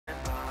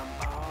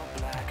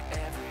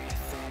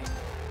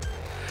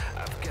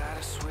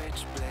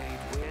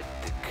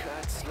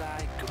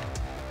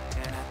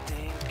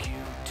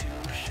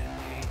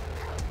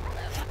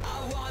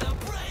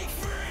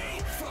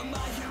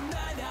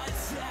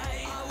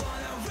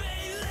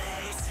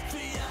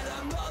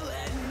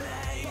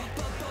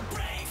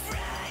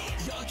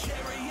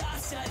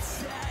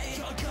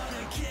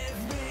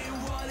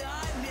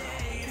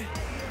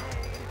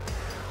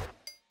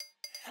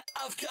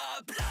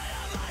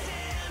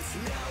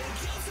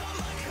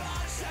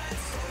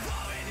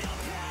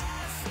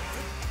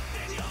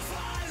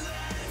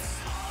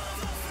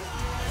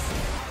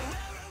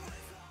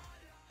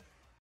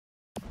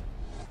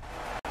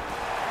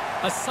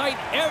A sight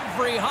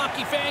every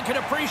hockey fan can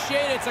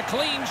appreciate. It's a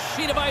clean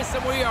sheet of ice,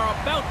 and we are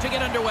about to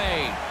get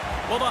underway.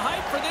 Well, the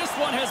hype for this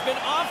one has been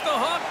off the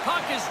hook.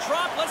 Puck is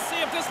dropped. Let's see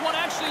if this one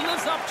actually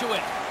lives up to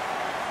it.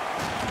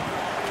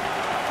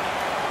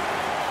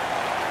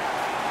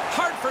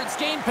 Hartford's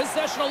gained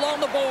possession along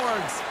the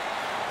boards.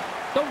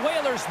 The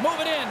Whalers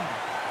move it in.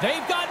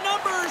 They've got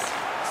numbers.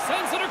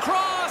 Sends it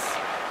across.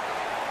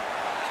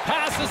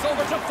 Passes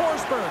over to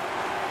Forsberg.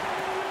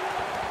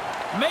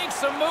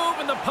 Makes a move,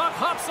 and the puck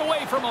hops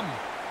away from him.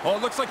 Oh,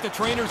 it looks like the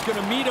trainer's going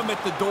to meet him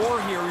at the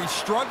door here. He's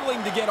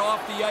struggling to get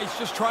off the ice,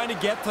 just trying to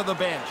get to the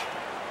bench.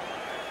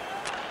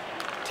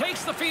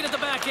 Takes the feed at the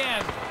back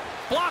end.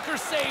 Blocker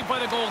saved by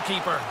the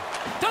goalkeeper.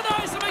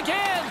 Denies him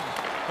again.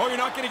 Oh, you're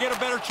not going to get a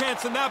better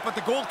chance than that, but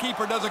the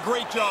goalkeeper does a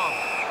great job.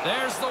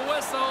 There's the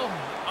whistle.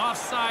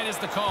 Offside is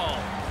the call.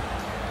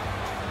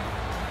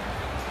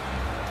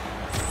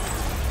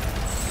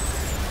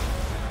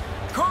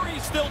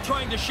 Curry's still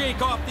trying to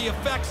shake off the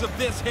effects of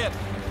this hit.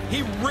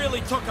 He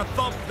really took a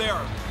thump there.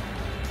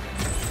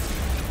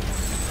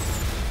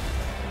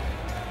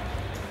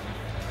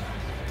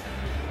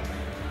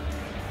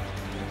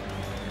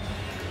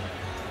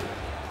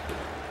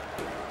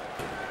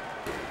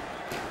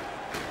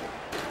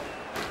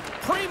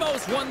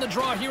 Primo's won the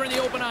draw here in the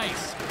open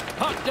ice.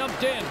 Puck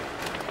dumped in.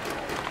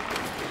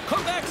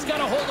 Quebec's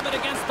got a hold of it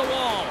against the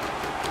wall.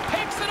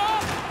 Picks it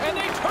up, and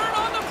they turn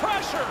on the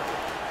pressure.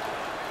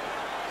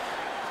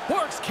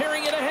 Bork's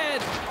carrying it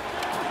ahead.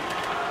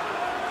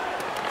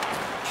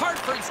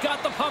 Hartford's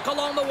got the puck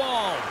along the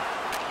wall.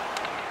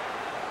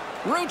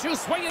 Ruutu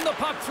swinging the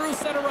puck through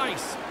center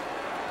ice.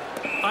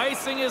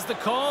 Icing is the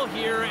call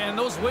here, and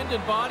those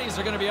winded bodies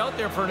are going to be out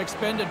there for an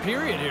extended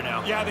period here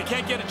now. Yeah, they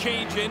can't get a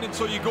change in, and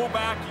so you go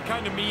back, you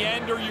kind of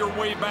meander your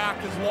way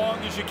back as long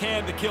as you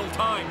can to kill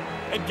time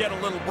and get a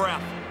little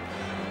breath.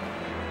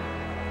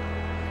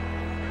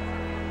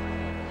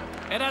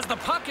 And as the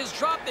puck is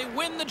dropped, they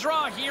win the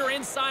draw here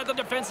inside the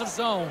defensive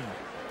zone.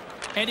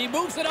 And he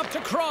moves it up to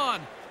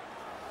Kron.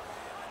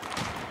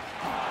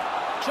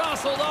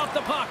 Jostled off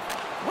the puck.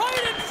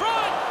 Right in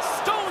front!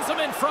 Stones him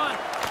in front.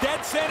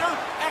 Dead center,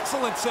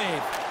 excellent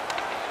save.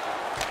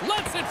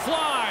 Lets it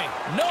fly.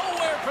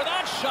 Nowhere for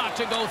that shot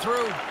to go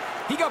through.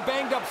 He got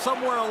banged up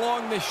somewhere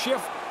along this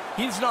shift.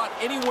 He's not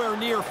anywhere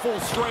near full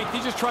strength.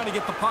 He's just trying to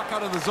get the puck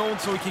out of the zone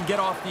so he can get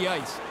off the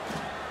ice.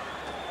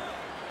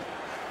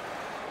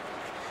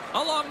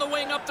 Along the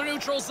wing up the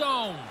neutral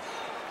zone.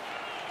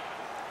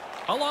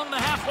 Along the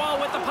half wall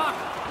with the puck.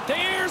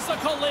 There's the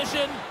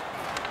collision.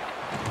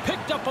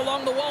 Picked up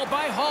along the wall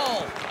by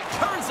Hall.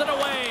 Turns it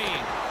away.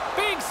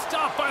 Big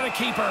stop by the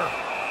keeper.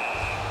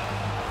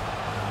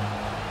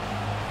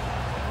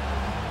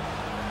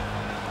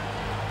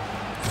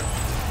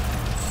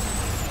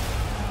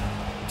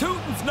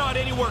 Teuton's not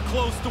anywhere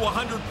close to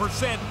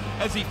 100%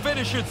 as he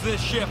finishes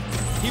this shift.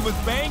 He was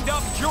banged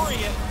up during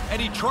it,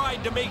 and he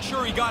tried to make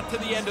sure he got to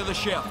the end of the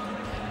shift.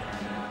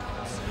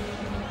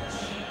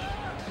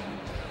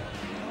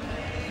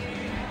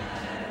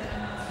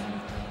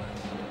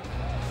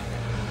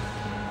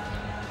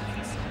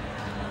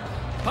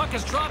 Puck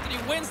is dropped, and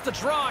he wins the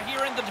draw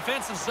here in the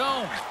defensive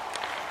zone.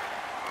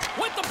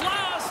 With the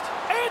blast,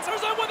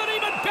 answers it with an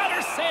even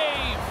better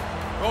save.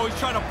 Oh, he's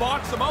trying to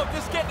box him out.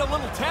 This is getting a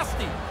little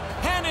testy.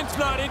 Hannon's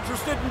not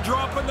interested in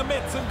dropping the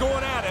mitts and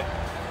going at it.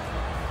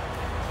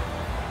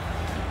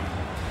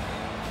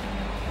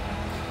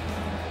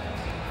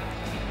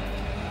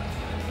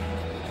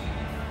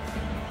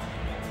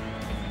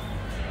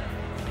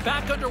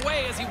 Back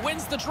underway as he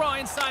wins the draw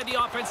inside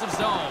the offensive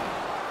zone.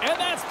 And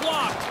that's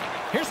blocked.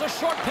 Here's a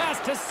short pass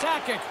to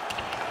Sakic.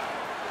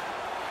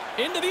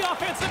 Into the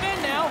offensive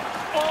end now.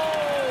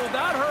 Oh,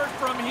 that hurt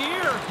from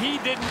here. He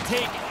didn't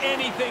take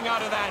anything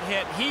out of that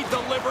hit. He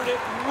delivered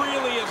it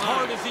really as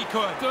hard as he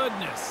could.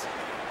 Goodness.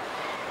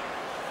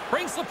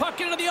 Brings the puck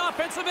into the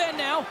offensive end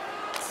now.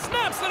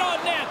 Snaps it on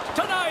net.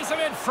 Denies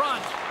him in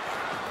front.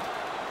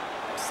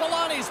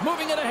 Solani's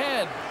moving it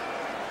ahead.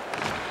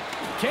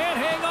 Can't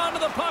hang on to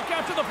the puck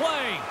after the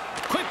play.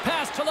 Quick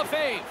pass to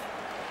Lefebvre.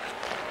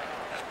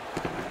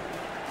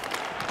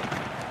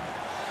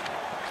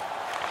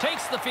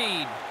 Takes the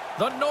feed.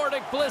 The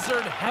Nordic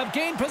Blizzard have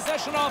gained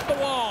possession off the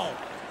wall.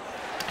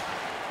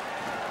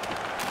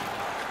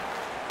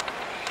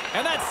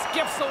 And that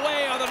skips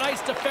away on a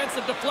nice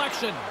defensive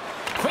deflection.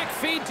 Quick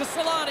feed to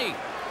Solani.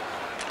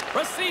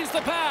 Receives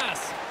the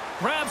pass.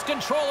 Grabs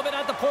control of it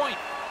at the point.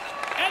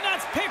 And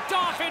that's picked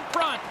off in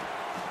front.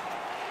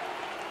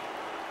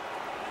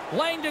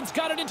 Langdon's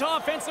got it into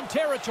offensive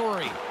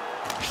territory.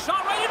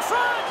 Shot right in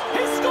front.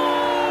 He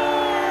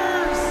scores!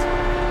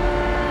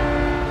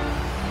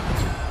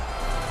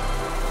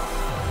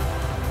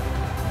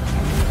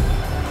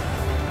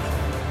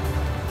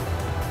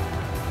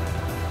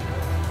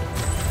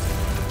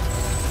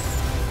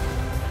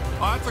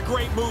 Oh, that's a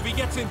great move. He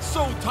gets in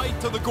so tight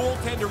to the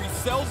goaltender. He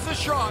sells the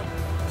shot,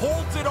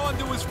 holds it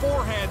onto his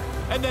forehand,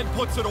 and then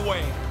puts it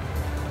away.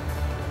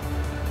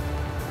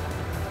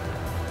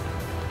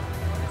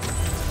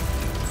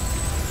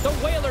 The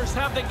Whalers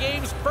have the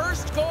game's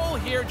first goal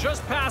here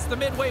just past the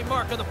midway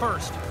mark of the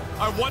first.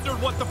 I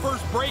wondered what the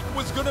first break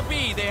was going to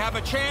be. They have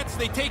a chance.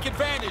 They take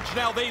advantage.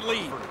 Now they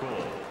lead.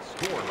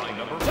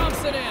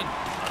 Dumps it in.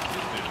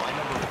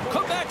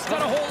 Quebec's got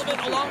a hold of it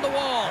along the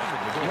wall.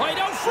 Right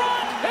out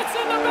front. It's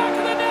in the back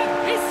of the net.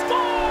 He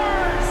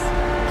scores!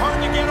 Hard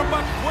to get him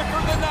much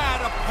quicker than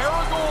that. A pair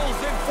of goals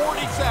in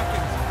 40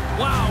 seconds.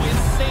 Wow,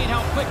 insane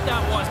how quick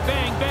that was.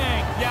 Bang,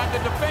 bang. Yeah,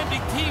 the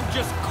defending team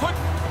just couldn't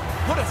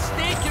put a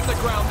stake in the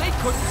ground. They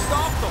couldn't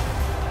stop them.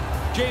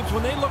 James,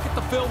 when they look at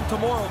the film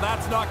tomorrow,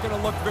 that's not going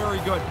to look very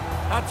good.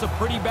 That's a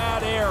pretty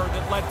bad error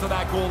that led to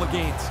that goal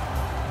against.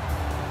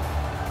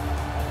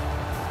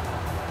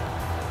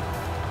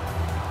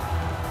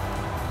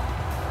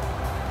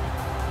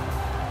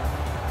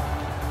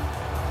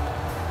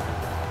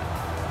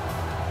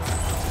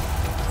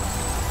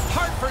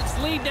 Hartford's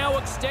lead now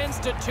extends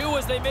to 2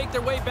 as they make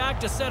their way back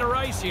to center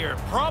ice here.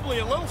 Probably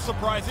a little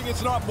surprising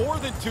it's not more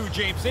than 2,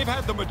 James. They've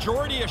had the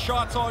majority of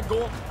shots on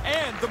goal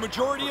and the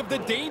majority of the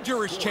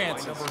dangerous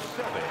chances.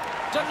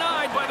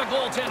 Denied by the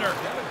goaltender.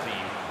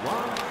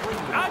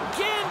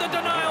 Again, the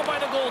denial by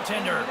the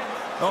goaltender.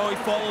 Oh, he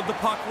followed the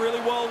puck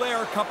really well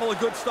there. A couple of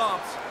good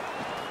stops.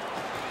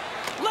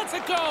 Lets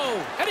it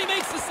go, and he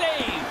makes the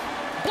save.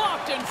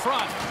 Blocked in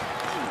front.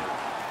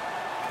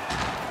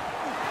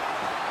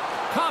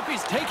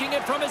 Coffey's taking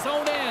it from his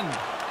own end.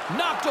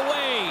 Knocked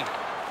away.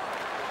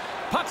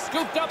 Puck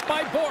scooped up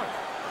by Bork.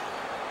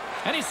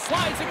 And he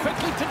slides it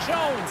quickly to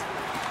Jones.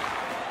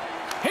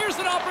 Here's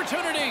an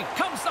opportunity.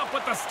 Comes up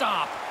with the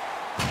stop.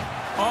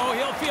 Oh,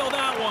 he'll feel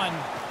that one.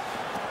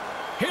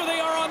 Here they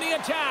are on the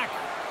attack.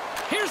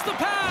 Here's the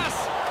pass.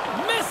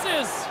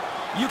 Misses.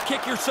 You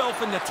kick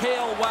yourself in the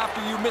tail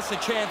after you miss a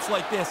chance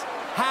like this.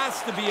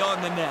 Has to be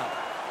on the net.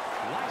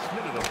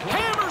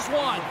 Hammers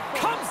one.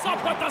 Comes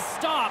up with the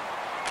stop.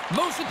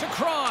 Moves it to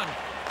Cron.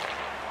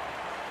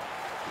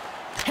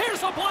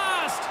 Here's a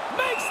blast.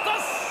 Makes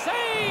the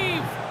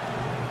save.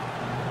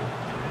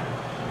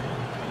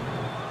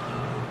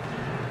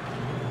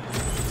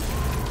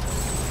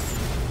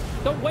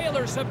 The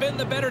Whalers have been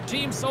the better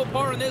team so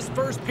far in this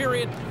first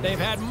period. They've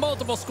had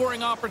multiple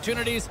scoring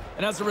opportunities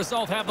and as a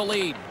result have the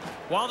lead.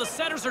 While the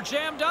centers are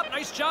jammed up,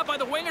 nice job by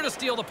the winger to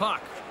steal the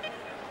puck.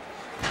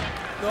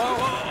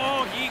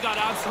 Oh, he got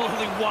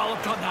absolutely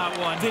walloped on that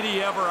one. Did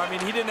he ever? I mean,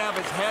 he didn't have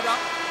his head up,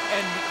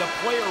 and the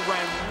player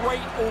ran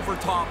right over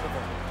top of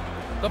him.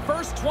 The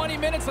first 20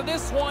 minutes of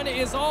this one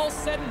is all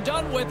said and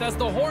done with as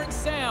the horn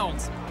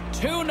sounds.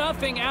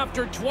 2-0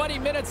 after 20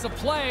 minutes of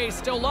play.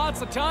 Still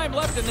lots of time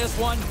left in this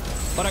one,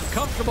 but a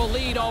comfortable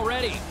lead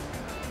already.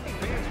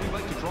 Fans, we'd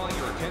like to draw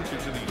your attention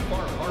to the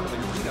far part of the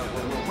arena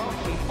where we're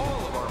welcoming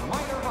all of our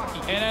minor hockey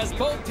teams. And as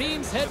both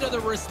teams head to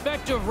their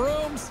respective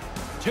rooms,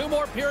 2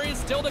 more periods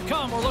still to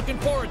come. We're looking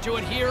forward to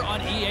it here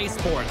on EA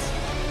Sports.